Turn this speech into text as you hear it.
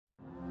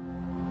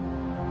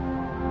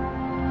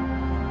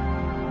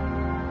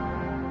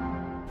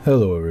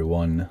Hello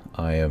everyone,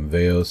 I am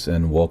Veos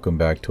and welcome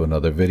back to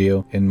another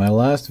video. In my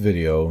last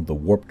video, the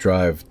warp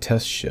drive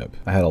test ship,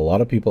 I had a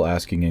lot of people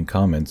asking in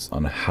comments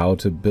on how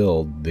to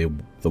build the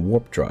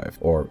warp drive,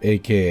 or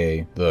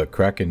aka the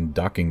Kraken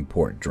docking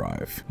port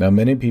drive. Now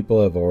many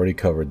people have already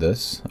covered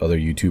this, other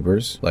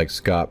YouTubers like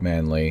Scott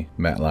Manley,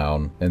 Matt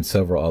Lown, and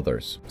several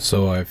others.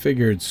 So I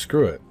figured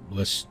screw it,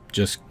 let's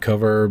just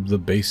cover the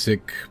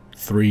basic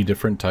 3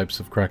 different types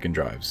of Kraken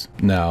drives.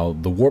 Now,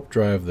 the warp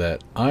drive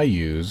that I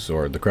use,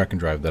 or the Kraken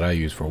drive that I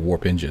use for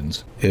warp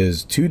engines,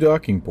 is 2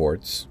 docking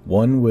ports,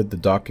 one with the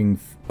docking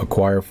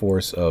acquire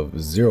force of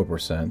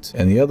 0%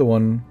 and the other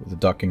one with the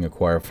docking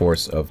acquire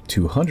force of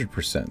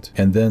 200%,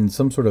 and then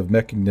some sort of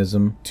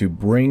mechanism to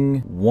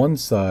bring one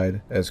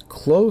side as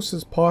close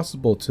as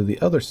possible to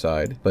the other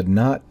side but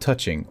not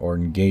touching or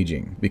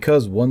engaging.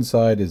 Because one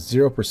side is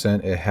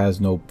 0%, it has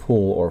no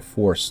pull or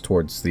force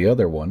towards the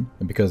other one,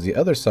 and because the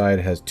other side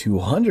has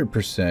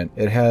 200%,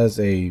 it has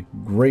a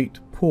great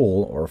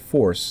pull or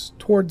force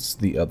towards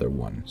the other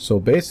one. So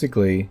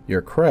basically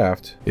your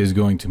craft is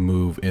going to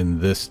move in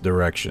this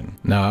direction.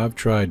 Now I've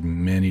tried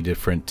many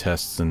different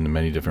tests in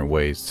many different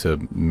ways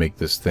to make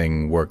this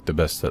thing work the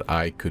best that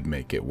I could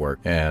make it work,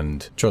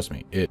 and trust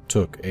me, it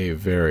took a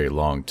very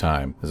long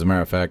time. As a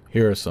matter of fact,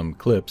 here are some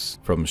clips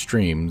from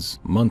streams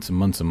months and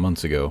months and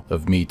months ago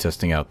of me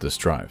testing out this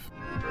drive.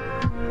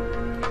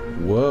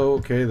 Whoa,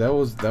 okay, that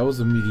was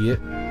immediate.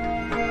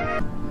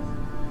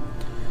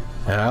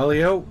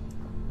 Alley-o.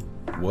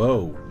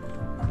 Whoa,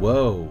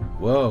 whoa,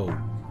 whoa.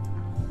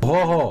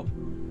 Oh,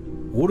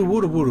 woodoo,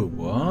 woodoo, woodoo.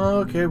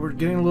 Okay, we're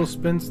getting a little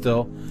spin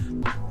still.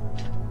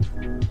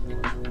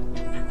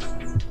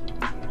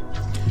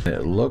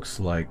 It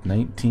looks like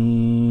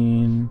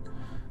 19,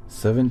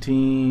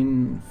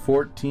 17,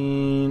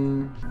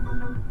 14.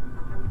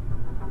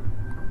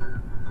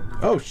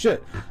 Oh,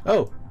 shit.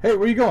 Oh, hey,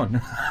 where you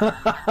going?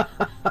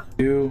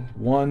 2,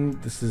 1.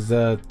 This is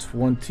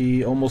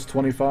 20, almost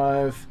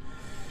 25.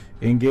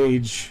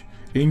 Engage.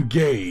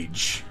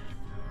 Engage.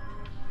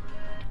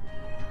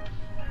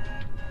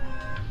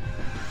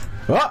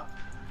 Ah!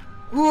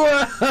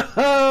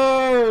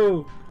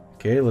 Whoa!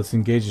 Okay, let's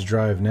engage the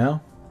drive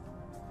now.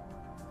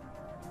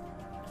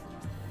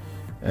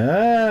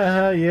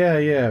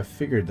 Yeah,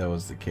 figured that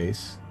was the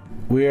case.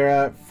 We are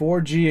at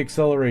 4G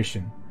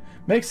acceleration.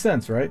 Makes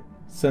sense, right?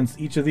 Since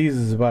each of these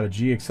is about a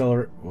G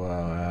acceleration. Well,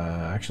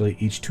 actually,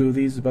 each 2 of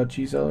these is about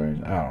G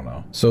acceleration? I don't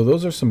know. So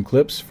those are some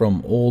clips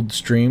from old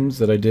streams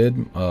that I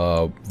did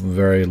a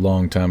very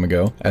long time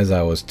ago as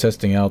I was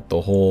testing out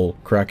the whole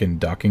Kraken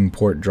docking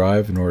port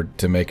drive in order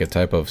to make a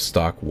type of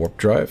stock warp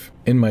drive.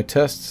 In my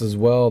tests as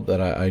well,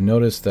 that I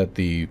noticed that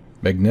the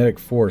magnetic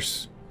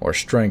force or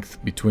strength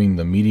between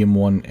the medium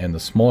one and the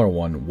smaller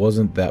one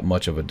wasn't that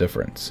much of a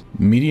difference.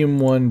 Medium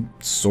one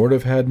sort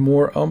of had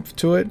more oomph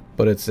to it,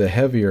 but it's a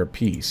heavier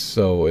piece,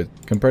 so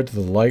compared to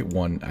the light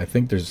one, I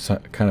think there's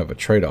kind of a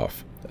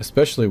trade-off,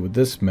 especially with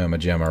this mamma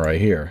jamma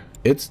right here.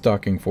 Its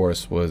docking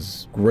force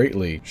was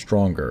greatly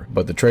stronger,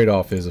 but the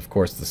trade-off is of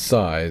course the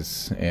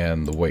size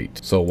and the weight.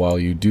 So while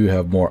you do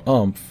have more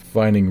oomph,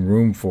 finding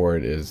room for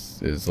it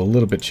is a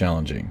little bit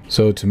challenging.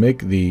 So to make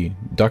the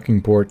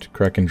docking port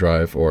Kraken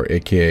drive, or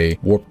aka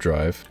warp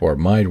drive, or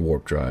my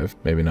warp drive,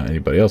 maybe not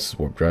anybody else's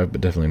warp drive,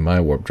 but definitely my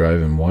warp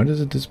drive, and why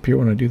does it disappear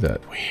when I do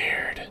that?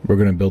 Weird. We're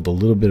going to build a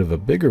little bit of a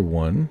bigger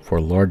one for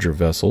larger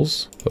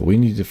vessels, but we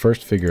need to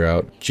first figure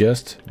out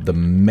just the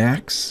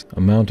max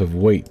amount of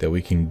weight that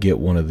we can get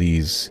one of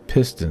these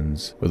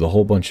pistons with a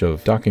whole bunch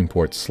of docking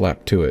ports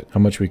slapped to it, how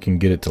much we can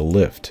get it to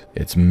lift,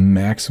 its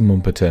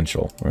maximum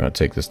potential. We're going to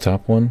take this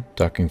top one,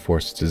 docking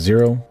force to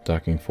 0,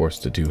 docking force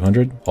to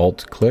 200,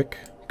 alt click,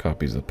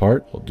 copies the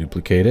part, we'll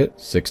duplicate it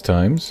 6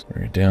 times,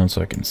 bring it down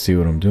so I can see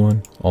what I'm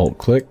doing, alt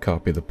click,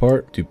 copy the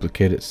part,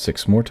 duplicate it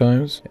 6 more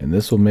times, and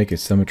this will make a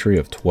symmetry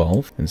of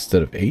 12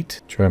 instead of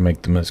 8. Try to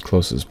make them as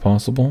close as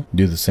possible.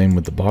 Do the same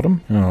with the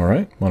bottom.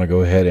 Alright, want to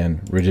go ahead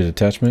and rigid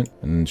attachment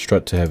and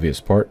strut to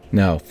heaviest part.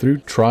 Now, through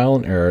trial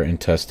and error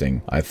and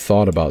testing, I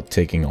thought about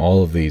taking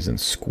all of these and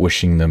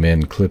squishing them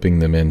in, clipping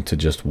them into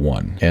just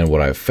one. And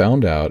what I've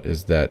found out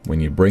is that when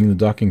you bring the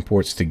docking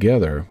ports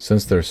together,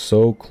 since they're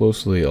so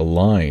closely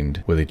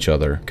aligned with each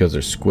other because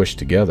they're squished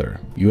together,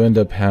 you end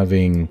up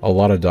having a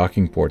lot of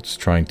docking ports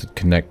trying to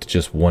connect to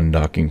just one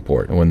docking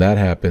port, and when that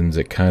happens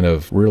it kind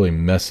of really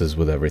messes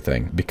with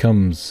everything. It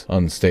becomes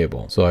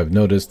unstable. So I've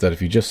noticed that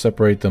if you just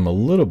separate them a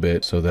little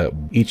bit so that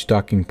each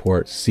docking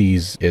port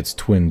sees its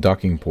twin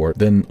docking port,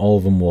 then all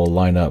of them will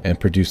line up and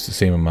produce the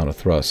same amount of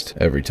thrust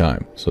every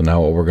time. So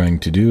now what we're going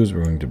to do is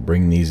we're going to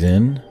bring these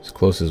in as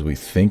close as we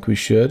think we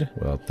should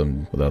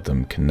without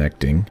them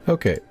connecting.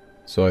 Okay.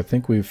 So I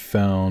think we've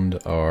found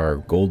our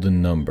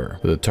golden number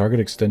with a target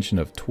extension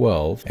of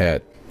 12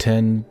 at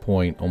 10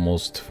 point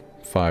almost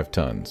 5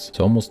 tons.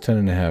 So almost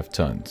 10.5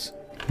 tons.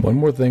 One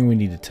more thing we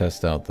need to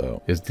test out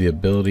though is the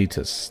ability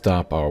to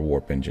stop our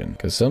warp engine,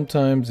 because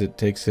sometimes it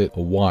takes it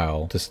a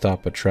while to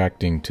stop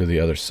attracting to the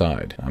other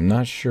side. I'm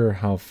not sure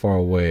how far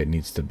away it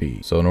needs to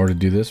be. So in order to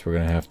do this, we're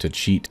going to have to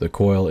cheat the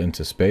coil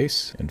into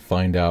space and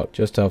find out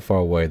just how far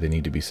away they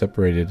need to be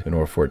separated in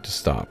order for it to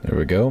stop. There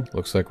we go.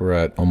 Looks like we're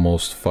at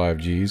almost 5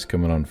 Gs,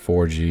 coming on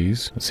 4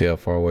 Gs. Let's see how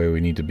far away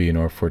we need to be in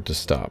order for it to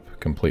stop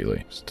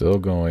completely. Still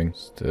going,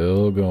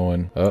 still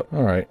going up.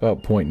 All right,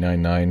 about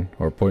 0.99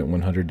 or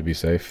 0.100 to be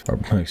safe, or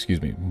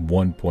excuse me,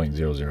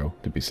 1.00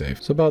 to be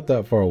safe. So about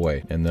that far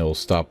away, and they'll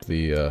stop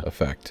the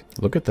effect.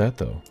 Look at that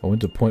though. I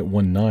went to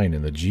 0.19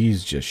 and the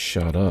G's just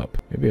shot up.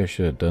 Maybe I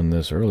should have done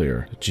this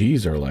earlier. The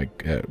G's are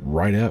like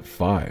right at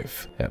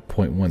 5 at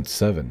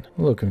 0.17. I'm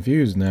a little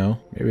confused now.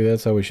 Maybe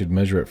that's how we should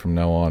measure it from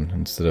now on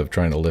instead of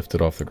trying to lift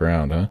it off the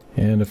ground, huh?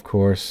 And of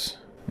course,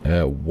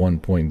 at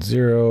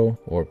 1.0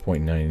 or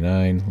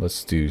 0.99,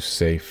 let's do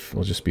safe.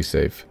 We'll just be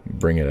safe.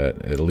 Bring it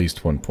at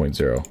least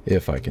 1.0.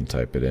 If I can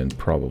type it in,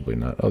 probably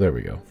not. Oh, there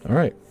we go. All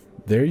right,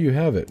 there you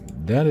have it.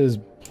 That is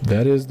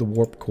the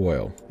warp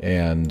coil.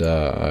 And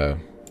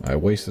I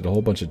wasted a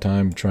whole bunch of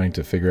time trying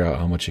to figure out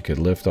how much it could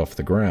lift off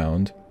the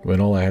ground, when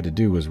all I had to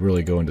do was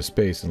really go into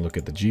space and look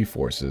at the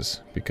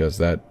G-forces, because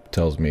that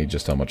tells me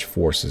just how much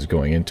force is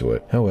going into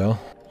it. Oh well.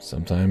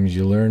 Sometimes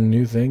you learn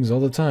new things all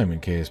the time in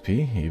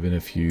KSP, even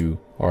if you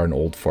are an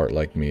old fart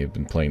like me, have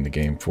been playing the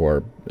game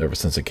for ever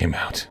since it came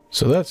out.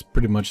 So that's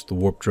pretty much the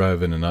warp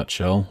drive in a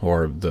nutshell,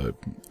 or the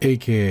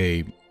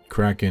AKA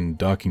Kraken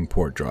docking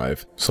port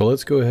drive. So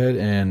let's go ahead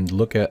and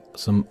look at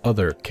some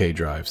other K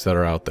drives that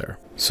are out there.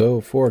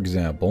 So for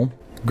example,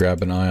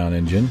 grab an ion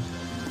engine.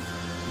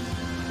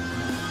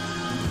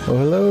 Oh,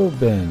 hello,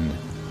 Ben.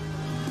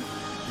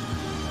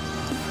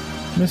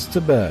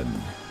 Mr.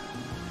 Ben.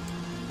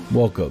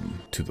 Welcome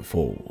to the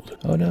fold.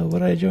 Oh no, what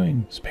did I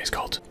join? Space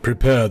cult.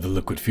 Prepare the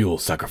liquid fuel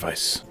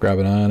sacrifice. Grab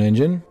an ion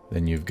engine.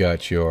 Then you've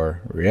got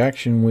your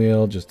reaction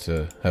wheel just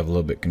to have a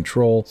little bit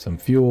control, some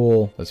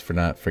fuel, let's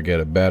not forget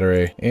a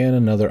battery, and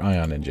another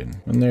ion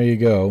engine. And there you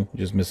go.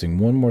 Just missing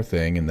one more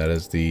thing, and that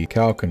is the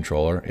cow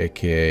controller,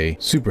 aka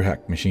super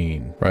hack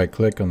machine. Right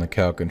click on the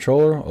cow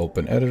controller,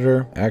 open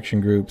editor, action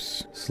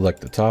groups,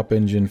 select the top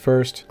engine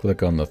first,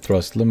 click on the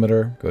thrust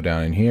limiter, go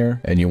down in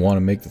here, and you want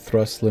to make the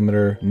thrust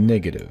limiter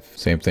negative.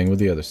 Same thing with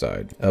the other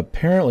side.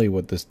 Apparently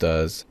what this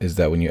does is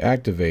that when you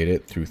activate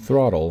it through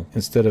throttle,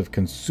 instead of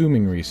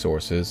consuming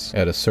resources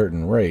at a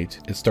certain rate,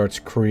 it starts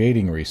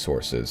creating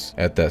resources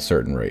at that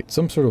certain rate.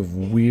 Some sort of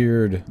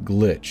weird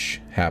glitch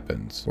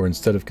happens where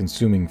instead of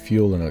consuming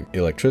fuel and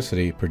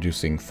electricity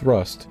producing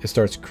thrust, it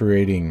starts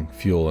creating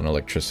fuel and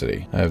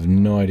electricity. I have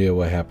no idea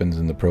what happens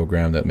in the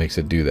program that makes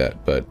it do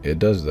that, but it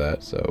does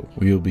that, so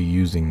we'll be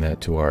using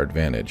that to our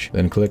advantage.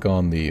 Then click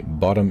on the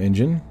bottom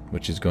engine,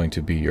 which is going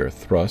to be your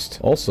thrust.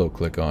 Also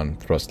click on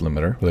thrust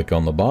limiter, click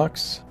on the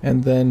box,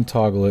 and then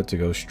toggle it to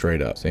go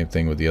straight up. Same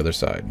thing with the other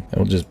side. And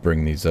we'll just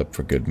bring these up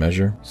for good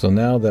measure. So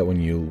now that when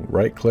you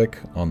right click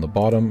on the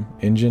bottom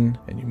engine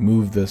and you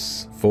move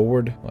this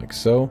forward like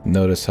so,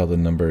 notice how the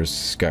numbers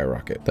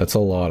skyrocket. That's a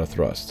lot of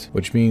thrust,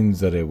 which means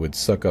that it would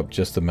suck up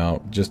just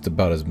about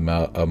as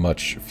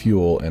much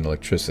fuel and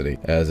electricity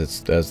as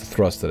the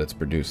thrust that it's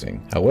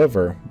producing.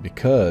 However,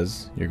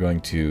 because you're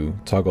going to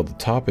toggle the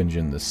top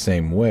engine the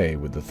same way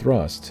with the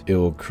thrust, it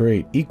will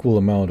create equal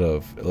amount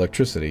of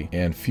electricity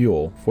and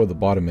fuel for the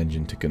bottom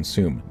engine to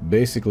consume,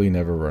 basically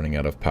never running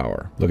out of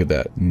power. Look at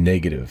that,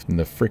 negative, and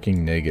the freaking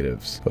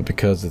negatives. But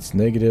because it's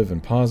negative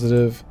and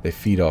positive, they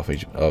feed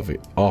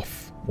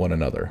off one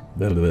another.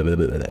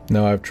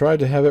 Now I've tried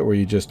to have it where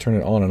you just turn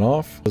it on and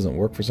off. It doesn't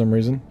work for some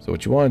reason. So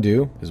what you want to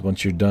do is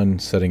once you're done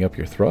setting up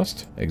your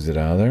thrust, exit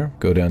out of there,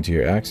 go down to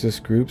your axis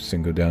groups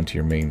and go down to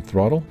your main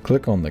throttle,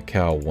 click on the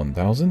cow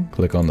 1000,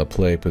 click on the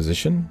play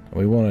position, and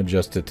we want to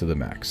adjust it to the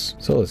max.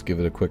 So let's give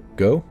it a quick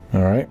go.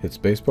 Alright, hit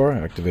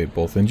spacebar, activate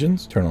both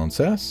engines, turn on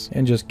SAS,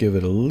 and just give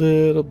it a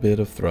little bit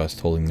of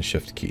thrust holding the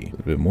shift key. A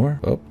little bit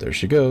more. Oh, there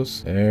she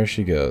goes. There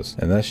she goes.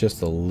 And that's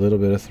just a little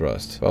bit of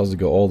thrust. If I was to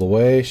go all the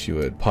way, she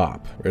would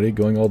pop. Ready?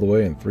 Going all the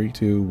way in 3,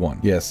 2, 1.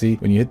 Yeah, see,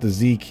 when you hit the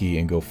Z key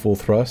and go full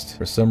thrust,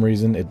 for some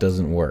reason it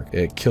doesn't work.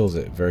 It kills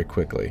it very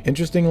quickly.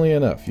 Interestingly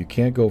enough, you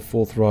can't go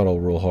full throttle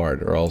real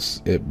hard or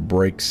else it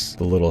breaks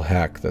the little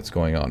hack that's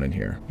going on in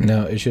here.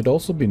 Now, it should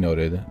also be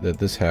noted that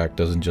this hack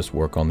doesn't just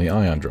work on the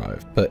ion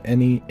drive, but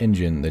any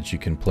engine that you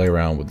can play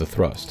around with the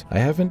thrust. I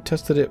haven't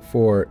tested it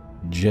for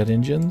jet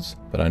engines,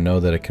 but I know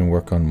that it can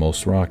work on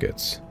most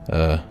rockets.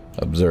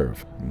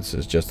 Observe. This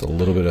is just a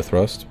little bit of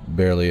thrust,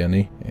 barely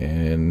any,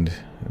 and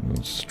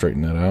let's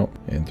straighten that out.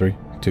 And 3,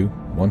 2,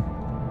 1.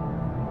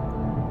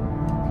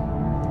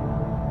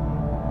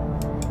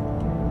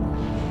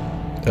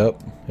 Oh,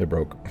 it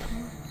broke.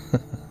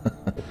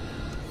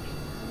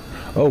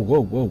 Oh,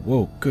 whoa, whoa,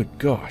 whoa, good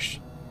gosh.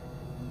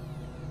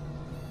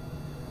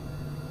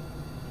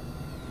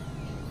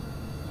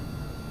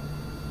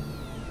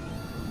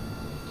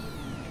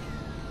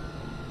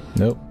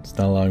 Nope, it's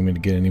not allowing me to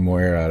get any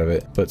more air out of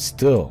it. But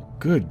still,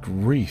 good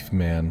grief,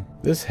 man.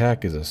 This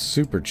hack is a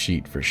super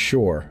cheat for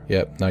sure.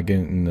 Yep, not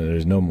getting,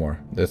 there's no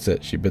more. That's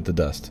it, she bit the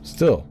dust.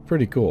 Still,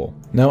 pretty cool.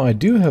 Now, I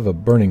do have a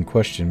burning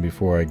question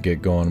before I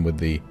get going with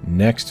the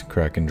next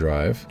Kraken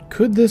Drive.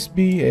 Could this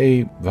be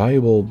a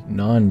valuable,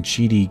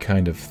 non-cheaty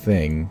kind of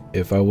thing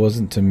if I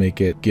wasn't to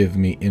make it give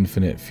me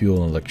infinite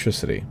fuel and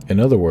electricity? In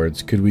other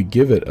words, could we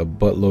give it a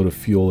buttload of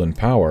fuel and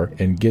power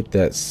and get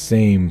that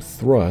same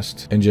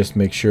thrust and just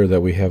make sure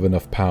that we have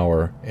enough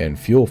power and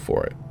fuel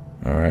for it?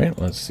 Alright,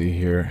 let's see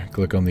here.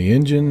 Click on the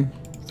engine,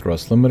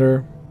 thrust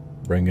limiter,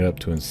 bring it up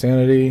to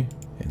insanity,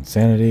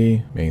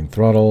 main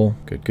throttle,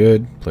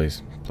 good, play,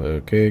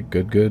 okay,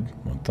 good.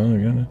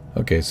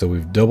 Okay, so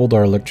we've doubled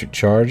our electric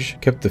charge,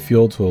 kept the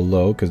fuel to a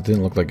low because it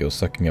didn't look like it was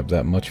sucking up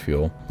that much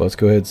fuel. Let's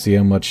go ahead and see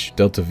how much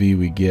delta V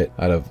we get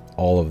out of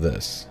all of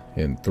this.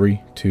 In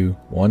 3, 2,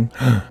 1.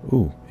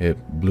 Ooh, it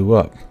blew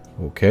up.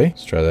 Okay,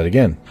 let's try that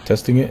again.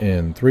 Testing it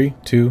in 3,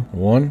 2,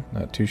 1.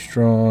 Not too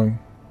strong.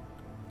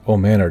 Oh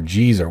man, our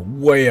G's are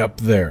way up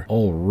there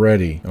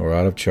already. We're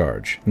out of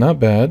charge. Not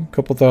bad.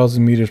 Couple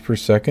thousand meters per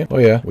second. Oh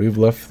yeah, we've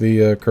left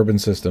the Kerbal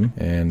system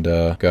and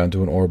got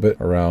into an orbit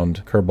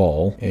around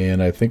Kerbal,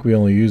 and I think we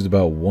only used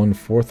about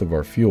 1/4 of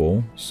our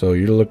fuel. So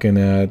you're looking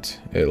at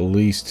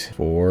least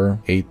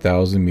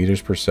 8,000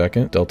 meters per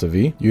second delta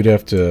V. You'd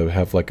have to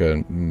have like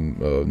a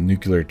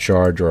nuclear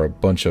charge or a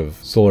bunch of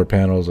solar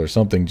panels or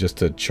something just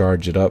to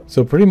charge it up.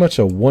 So pretty much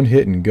a one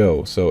hit and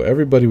go. So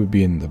everybody would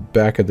be in the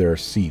back of their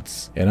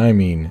seats, and I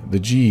mean, the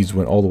G's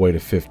went all the way to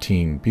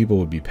 15. People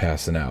would be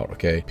passing out,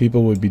 okay?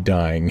 People would be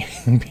dying,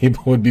 and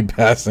people would be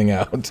passing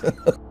out.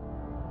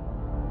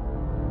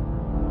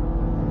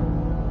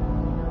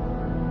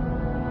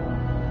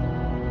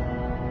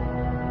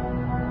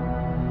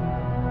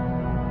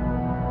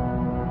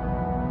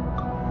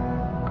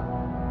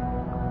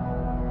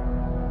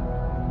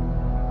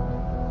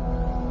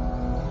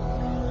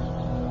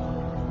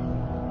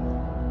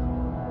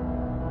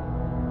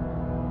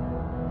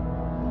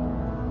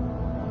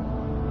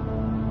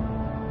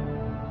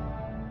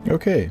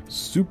 Okay,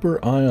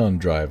 super ion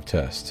drive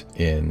test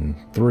in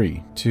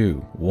 3,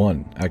 2,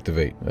 1,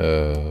 activate.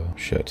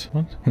 Shit.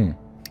 What?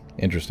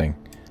 Interesting.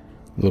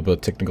 A little bit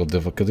of technical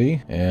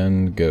difficulty,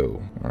 and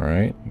go.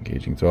 Alright,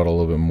 engaging throttle a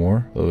little bit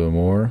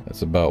more.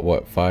 That's about,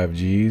 what, 5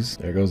 Gs?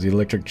 There goes the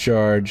electric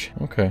charge.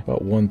 Okay,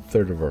 about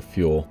 1/3 of our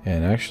fuel.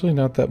 And actually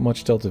not that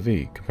much delta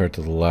V compared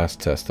to the last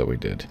test that we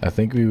did. I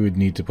think we would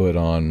need to put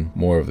on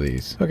more of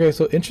these. Okay,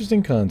 so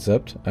interesting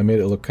concept. I made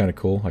it look kind of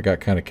cool. I got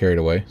kind of carried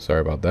away.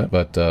 Sorry about that.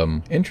 But,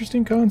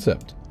 interesting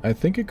concept. I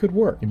think it could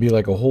work. It'd be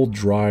like a whole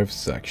drive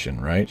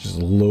section, right?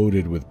 Just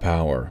loaded with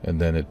power.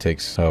 And then it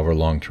takes however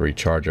long to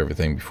recharge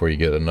everything before you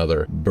get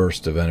another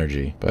burst of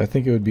energy. But I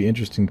think it would be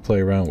interesting to play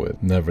around with,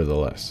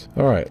 nevertheless.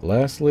 All right,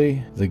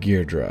 lastly, the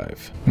gear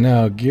drive.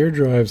 Now, gear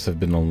drives have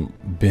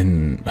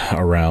been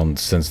around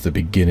since the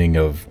beginning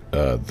of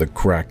the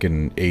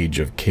Kraken age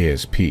of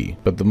KSP.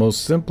 But the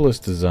most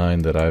simplest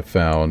design that I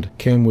found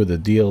came with a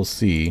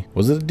DLC.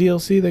 Was it a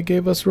DLC that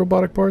gave us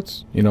robotic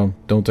parts? You know,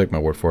 don't take my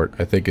word for it.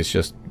 I think it's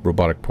just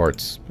robotic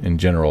parts in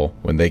general,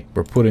 when they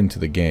were put into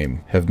the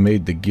game, have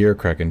made the gear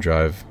Kraken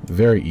Drive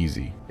very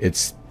easy. It's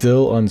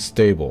still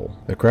unstable.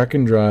 The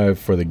Kraken Drive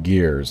for the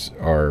gears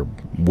are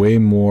way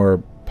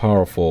more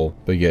powerful,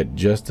 but yet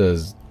just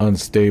as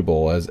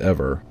unstable as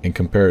ever in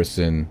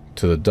comparison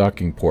to the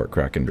docking port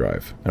Kraken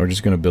Drive. Now we're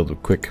just going to build a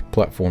quick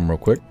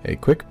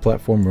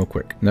platform real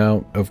quick.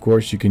 Now, of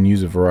course, you can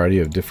use a variety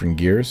of different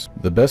gears.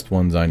 The best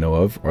ones I know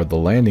of are the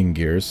landing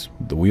gears,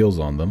 the wheels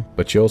on them,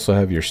 but you also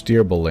have your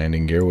steerable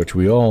landing gear, which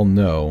we all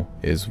know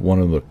is one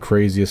of the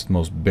craziest,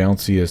 most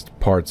bounciest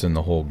parts in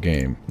the whole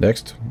game.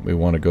 Next, we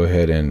want to go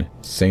ahead and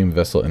same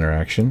vessel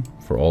interaction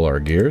for all our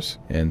gears,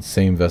 and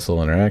same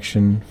vessel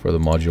interaction for the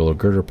modular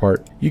girder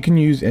part. You can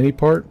use any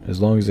part as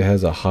long as it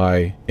has a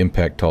high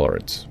impact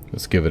tolerance.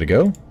 Let's give it a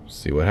go.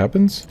 See what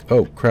happens.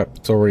 Oh crap,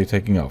 it's already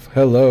taking off.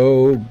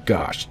 Hello,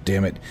 gosh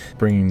damn it.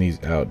 Bringing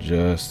these out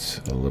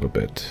just a little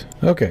bit.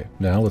 Okay,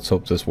 now let's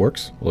hope this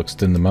works. We'll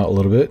extend them out a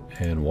little bit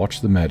and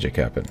watch the magic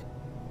happen.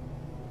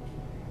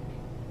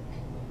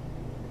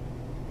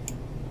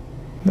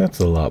 That's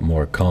a lot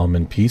more calm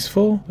and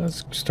peaceful.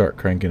 Let's start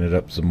cranking it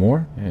up some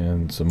more,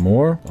 and some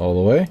more, all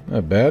the way.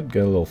 Not bad.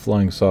 Got a little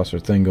flying saucer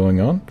thing going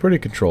on. Pretty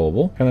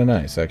controllable. Kind of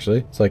nice,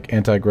 actually. It's like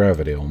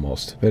anti-gravity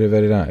almost. Very,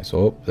 very nice.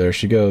 Oh, there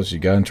she goes. She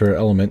got into her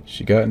element.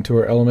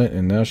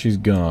 And now she's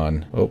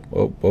gone.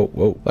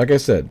 Oh. Like I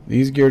said,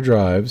 these gear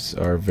drives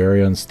are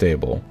very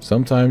unstable.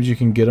 Sometimes you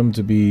can get them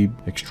to be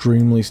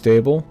extremely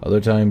stable. Other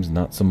times,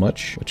 not so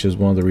much, which is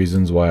one of the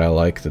reasons why I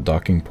like the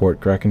docking port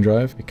Kraken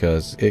Drive,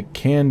 because it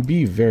can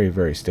be very,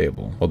 very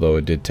stable, although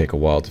it did take a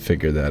while to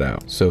figure that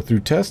out. So through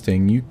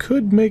testing, you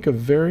could make a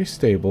very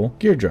stable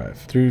gear drive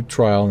through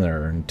trial and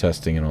error and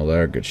testing and all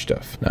that good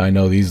stuff. Now I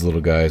know these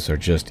little guys are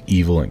just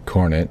evil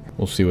incarnate.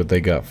 We'll see what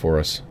they got for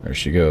us. There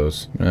she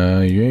goes. You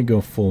ain't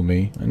gonna fool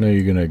me. I know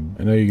you're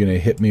gonna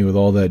hit me with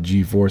all that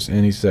G-force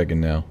any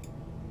second now.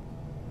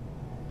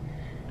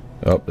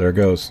 Oh, there it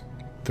goes.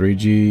 3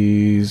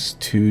 Gs,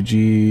 2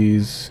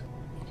 Gs.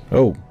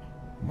 Oh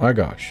my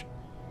gosh.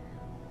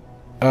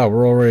 Ah,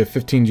 we're already at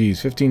 15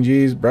 Gs. 15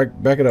 Gs.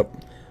 Back it up.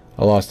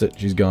 I lost it.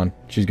 She's gone.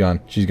 She's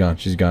gone. She's gone.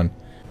 She's gone.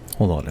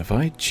 Hold on, if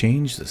I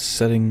change the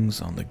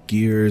settings on the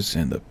gears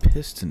and the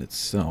piston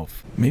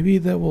itself, maybe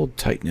that will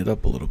tighten it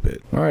up a little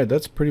bit. Alright,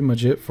 that's pretty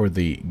much it for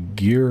the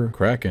gear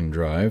Kraken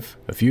Drive.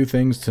 A few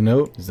things to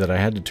note is that I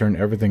had to turn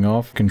everything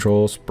off.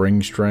 Control,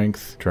 spring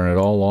strength, turn it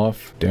all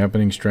off.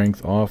 Dampening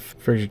strength off.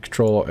 Friction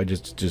control, I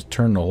just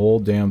turned the whole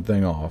damn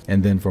thing off.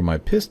 And then for my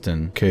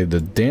piston, okay,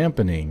 the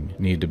dampening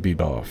need to be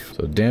off.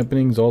 So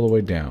dampening's all the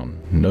way down.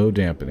 No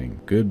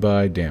dampening.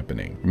 Goodbye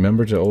dampening.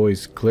 Remember to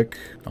always click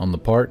on the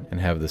part and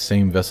have the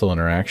same vessel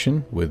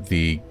interaction with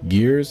the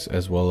gears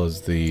as well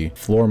as the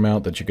floor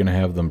mount that you're going to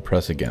have them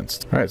press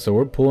against. All right, so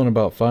we're pulling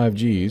about 5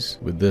 Gs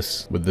with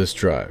this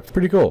drive.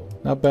 Pretty cool.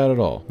 Not bad at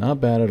all. Not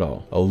bad at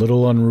all. A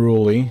little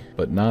unruly,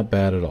 but not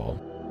bad at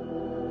all.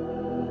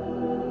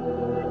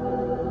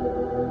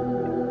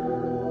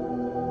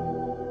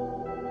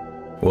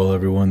 Well,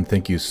 everyone,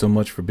 thank you so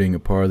much for being a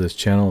part of this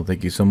channel.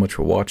 Thank you so much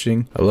for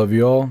watching. I love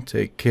you all.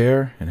 Take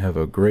care and have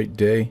a great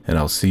day. And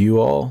I'll see you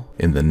all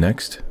in the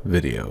next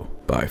video.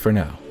 Bye for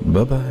now.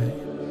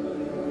 Bye-bye.